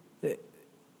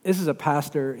 This is a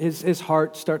pastor. His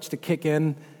heart starts to kick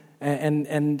in,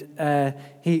 and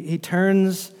he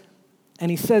turns and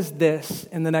he says this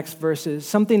in the next verses,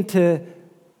 something to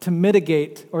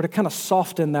mitigate or to kind of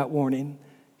soften that warning.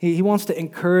 He wants to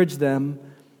encourage them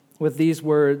with these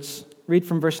words. Read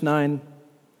from verse 9.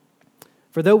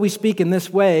 For though we speak in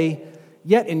this way,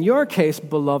 yet in your case,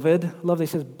 beloved, I love that he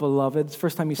says beloved, it's the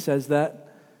first time he says that,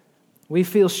 we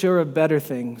feel sure of better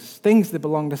things that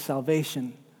belong to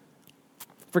salvation.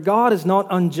 For God is not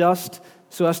unjust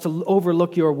so as to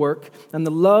overlook your work and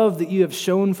the love that you have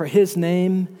shown for his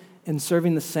name in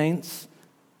serving the saints,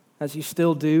 as you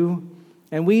still do.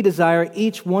 And we desire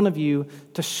each one of you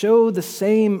to show the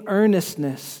same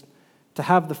earnestness to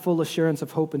have the full assurance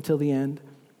of hope until the end,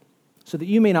 so that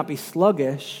you may not be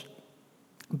sluggish,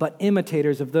 but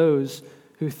imitators of those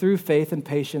who through faith and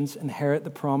patience inherit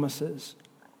the promises.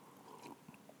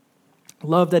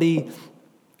 Love that he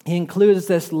includes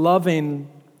this loving,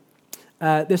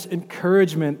 this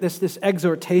encouragement, this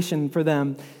exhortation for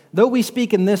them. Though we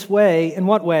speak in this way, in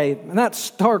what way? And that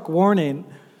stark warning,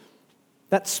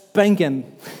 that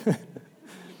spanking.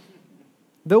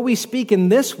 Though we speak in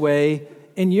this way,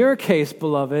 in your case,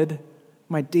 beloved,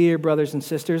 my dear brothers and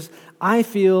sisters, I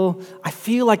feel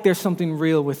like there's something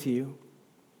real with you.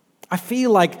 I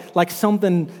feel like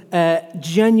something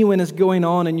genuine is going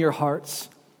on in your hearts.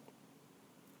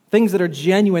 Things that are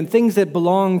genuine, things that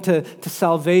belong to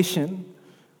salvation.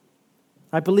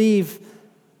 I believe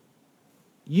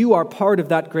you are part of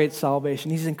that great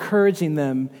salvation. He's encouraging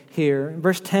them here. In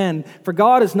verse 10, for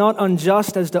God is not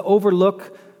unjust as to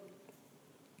overlook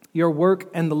your work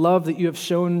and the love that you have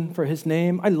shown for his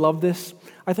name. I love this.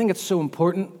 I think it's so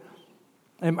important.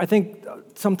 I think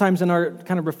sometimes in our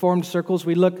kind of Reformed circles,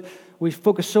 we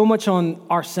focus so much on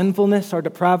our sinfulness, our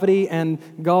depravity, and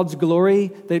God's glory,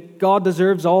 that God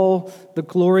deserves all the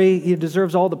glory, he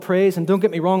deserves all the praise. And don't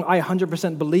get me wrong, I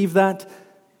 100% believe that.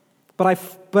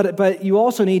 But you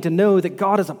also need to know that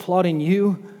God is applauding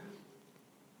you,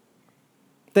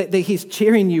 that he's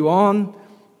cheering you on,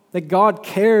 that God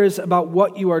cares about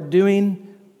what you are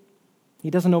doing. He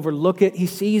doesn't overlook it. He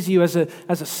sees you as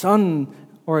a son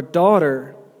or a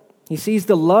daughter. He sees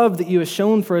the love that you have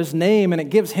shown for his name, and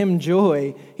it gives him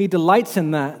joy. He delights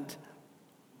in that.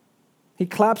 He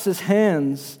claps his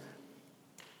hands.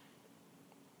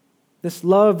 This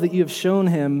love that you have shown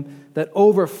him that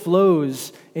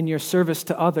overflows in your service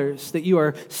to others, that you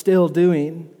are still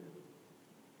doing.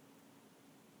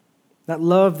 that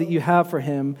love that you have for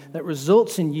him that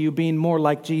results in you being more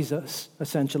like Jesus,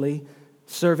 essentially,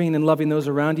 serving and loving those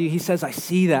around you. He says, I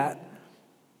see that.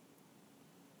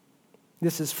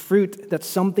 This is fruit that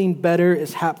something better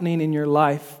is happening in your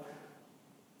life.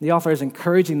 The author is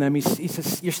encouraging them. He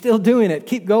says, you're still doing it.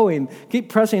 Keep going. Keep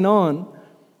pressing on.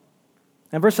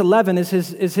 And verse 11 is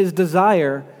his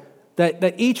desire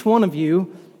that each one of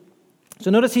you,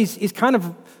 so notice he's kind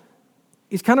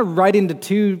of writing to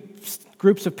two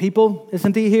groups of people,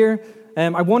 isn't he here?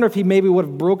 I wonder if he maybe would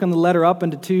have broken the letter up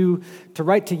into two, to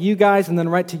write to you guys and then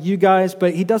write to you guys,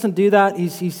 but he doesn't do that.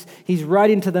 He's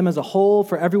writing to them as a whole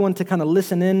for everyone to kind of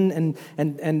listen in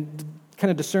and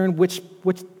kind of discern which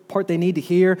part they need to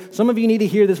hear. Some of you need to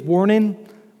hear this warning.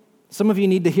 Some of you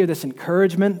need to hear this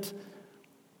encouragement.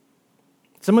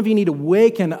 Some of you need to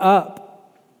waken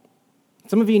up.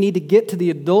 Some of you need to get to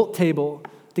the adult table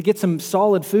to get some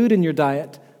solid food in your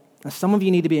diet. Now, some of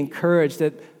you need to be encouraged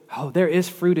that, there is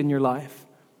fruit in your life.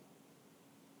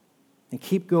 And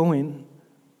keep going.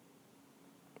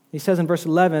 He says in verse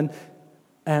 11,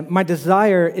 my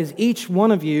desire is each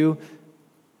one of you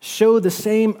show the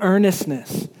same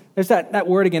earnestness. There's that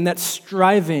word again, that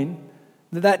striving,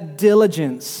 that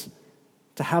diligence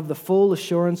to have the full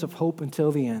assurance of hope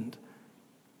until the end.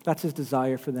 That's his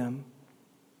desire for them.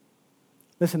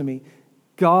 Listen to me.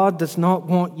 God does not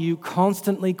want you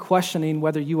constantly questioning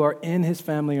whether you are in his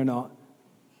family or not.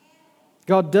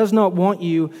 God does not want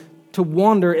you to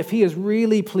wonder if he is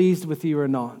really pleased with you or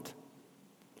not.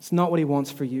 It's not what he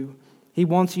wants for you. He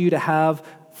wants you to have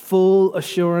full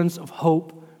assurance of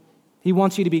hope. He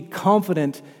wants you to be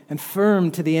confident and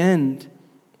firm to the end.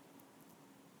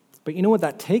 But you know what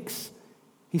that takes?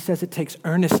 He says it takes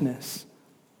earnestness.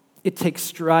 It takes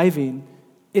striving.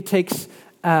 It takes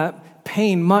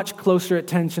paying much closer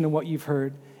attention to what you've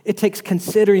heard. It takes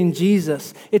considering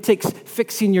Jesus. It takes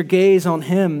fixing your gaze on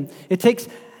him. It takes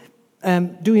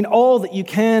doing all that you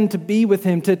can to be with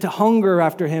him, to hunger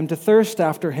after him, to thirst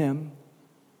after him.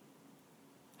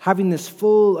 Having this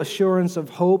full assurance of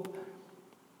hope,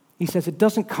 he says it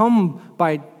doesn't come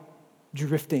by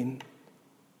drifting.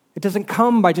 It doesn't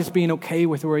come by just being okay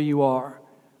with where you are.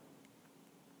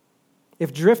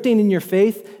 If drifting in your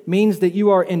faith means that you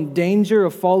are in danger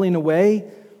of falling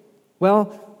away,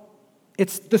 well,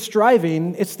 it's the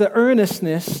striving, it's the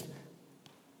earnestness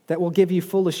that will give you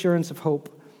full assurance of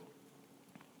hope.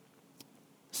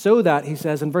 So that, he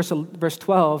says in verse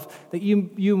 12, that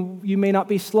you may not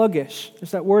be sluggish.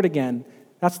 There's that word again.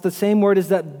 That's the same word as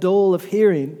that dull of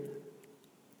hearing.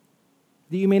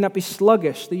 That you may not be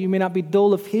sluggish, that you may not be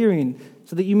dull of hearing,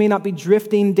 so that you may not be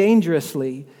drifting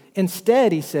dangerously.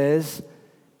 Instead, he says,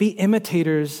 be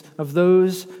imitators of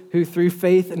those who through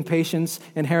faith and patience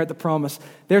inherit the promise.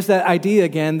 There's that idea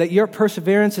again that your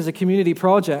perseverance is a community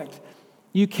project.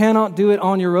 You cannot do it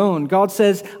on your own. God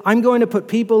says, I'm going to put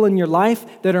people in your life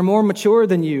that are more mature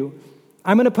than you.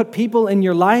 I'm going to put people in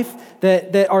your life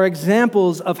that are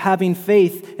examples of having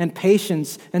faith and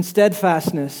patience and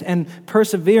steadfastness and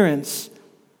perseverance.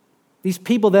 These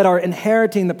people that are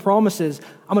inheriting the promises,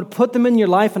 I'm going to put them in your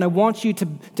life and I want you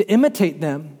to imitate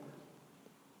them.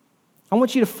 I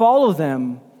want you to follow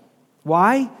them.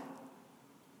 Why?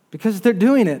 Because they're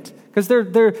doing it. Because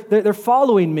they're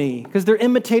following me. Because they're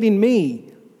imitating me.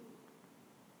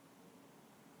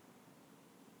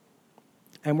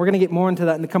 And we're going to get more into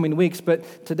that in the coming weeks,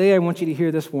 but today I want you to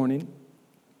hear this warning.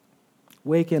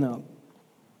 Waken up.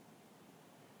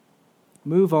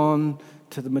 Move on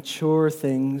to the mature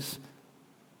things,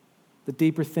 the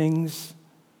deeper things.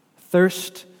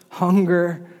 Thirst,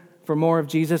 hunger for more of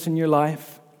Jesus in your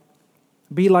life.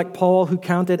 Be like Paul, who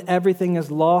counted everything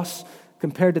as loss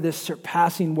compared to this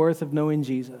surpassing worth of knowing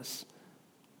Jesus.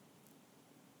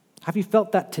 Have you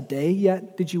felt that today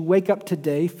yet? Did you wake up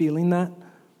today feeling that?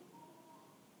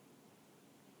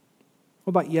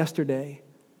 What about yesterday?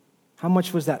 How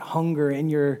much was that hunger in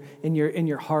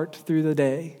your heart through the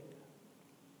day?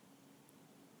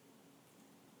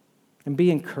 And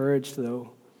be encouraged,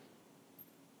 though.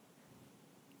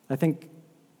 I think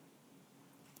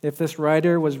if this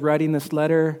writer was writing this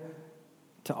letter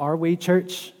to our wee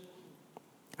church,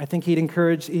 I think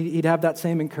he'd have that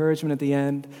same encouragement at the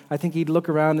end. I think he'd look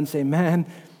around and say, man,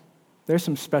 there's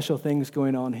some special things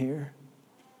going on here.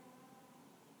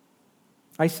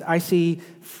 I see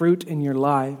fruit in your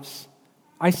lives.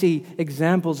 I see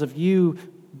examples of you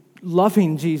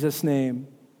loving Jesus' name,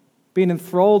 being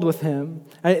enthralled with him.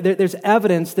 There's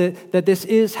evidence that this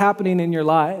is happening in your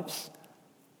lives.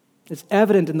 It's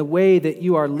evident in the way that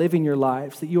you are living your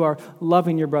lives, that you are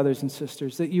loving your brothers and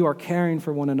sisters, that you are caring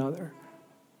for one another.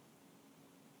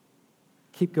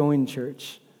 Keep going,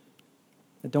 church.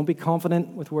 Don't be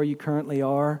confident with where you currently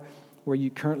are. where you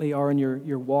currently are in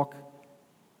your walk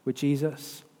with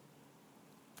Jesus.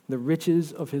 The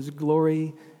riches of his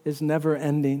glory is never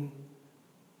ending.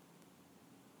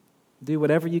 Do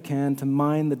whatever you can to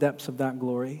mine the depths of that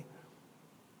glory.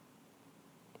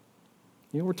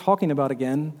 We're talking about,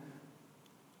 again,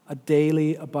 a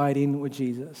daily abiding with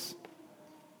Jesus.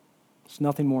 It's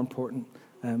nothing more important.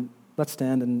 Let's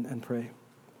stand and pray.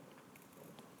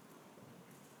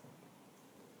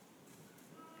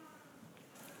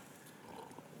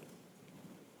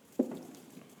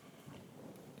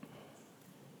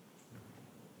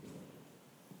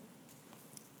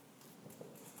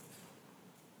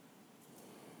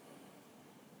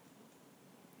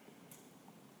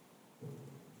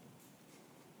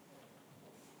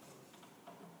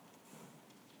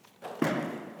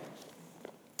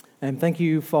 And thank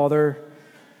you, Father,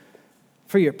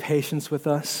 for your patience with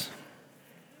us.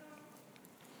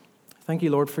 Thank you,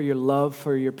 Lord, for your love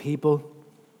for your people.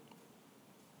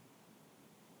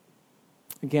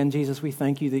 Again, Jesus, we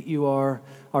thank you that you are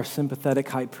our sympathetic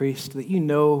high priest, that you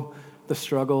know the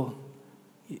struggle.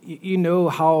 You know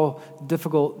how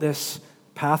difficult this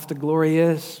path to glory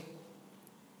is.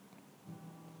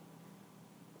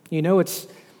 You know it's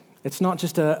not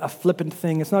just a flippant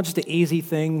thing. It's not just an easy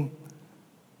thing.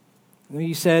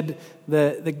 You said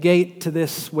the gate to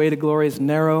this way to glory is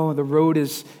narrow, the road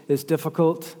is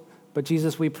difficult, but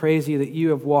Jesus, we praise you that you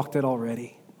have walked it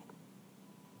already.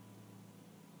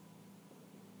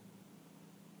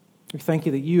 We thank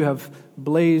you that you have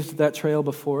blazed that trail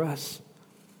before us.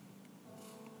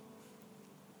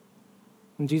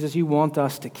 And Jesus, you want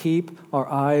us to keep our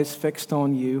eyes fixed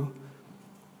on you,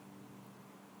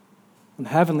 on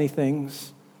heavenly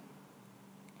things.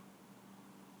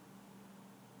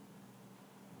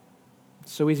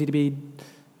 It's so easy to be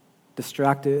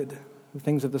distracted with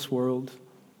things of this world,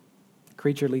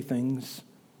 creaturely things.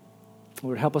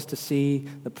 Lord, help us to see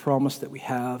the promise that we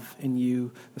have in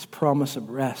you, this promise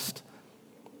of rest,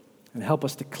 and help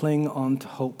us to cling on to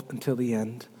hope until the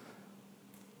end.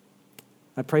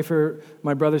 I pray for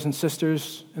my brothers and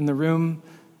sisters in the room.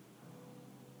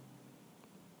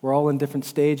 We're all in different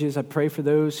stages. I pray for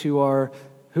those who are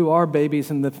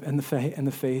babies in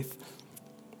the faith.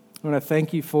 Lord, I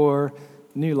thank you for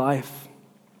new life.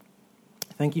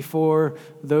 Thank you for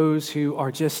those who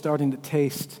are just starting to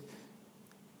taste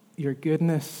your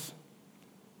goodness.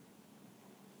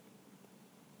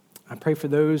 I pray for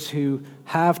those who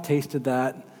have tasted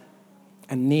that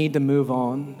and need to move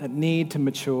on, that need to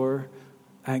mature.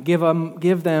 Give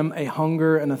them a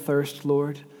hunger and a thirst,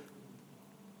 Lord.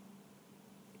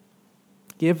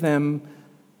 Give them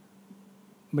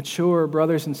mature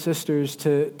brothers and sisters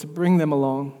to bring them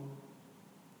along.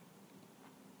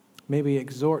 May we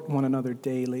exhort one another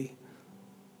daily.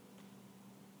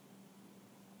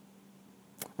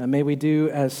 And may we do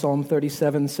as Psalm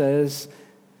 37 says,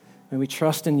 may we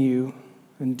trust in you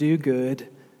and do good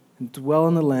and dwell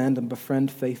in the land and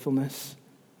befriend faithfulness.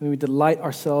 May we delight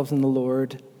ourselves in the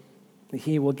Lord, that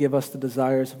he will give us the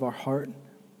desires of our heart.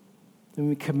 May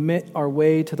we commit our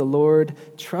way to the Lord,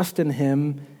 trust in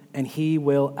him, and he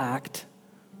will act.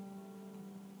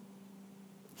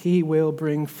 He will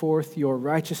bring forth your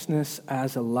righteousness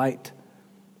as a light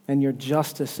and your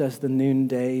justice as the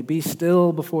noonday. Be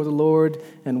still before the Lord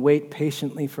and wait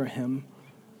patiently for him.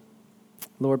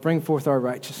 Lord, bring forth our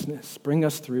righteousness. Bring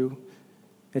us through.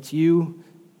 It's you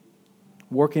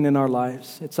working in our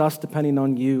lives. It's us depending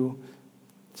on you.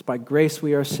 It's by grace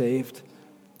we are saved.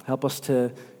 Help us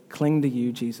to cling to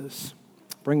you, Jesus.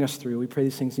 Bring us through. We pray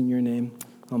these things in your name.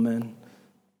 Amen.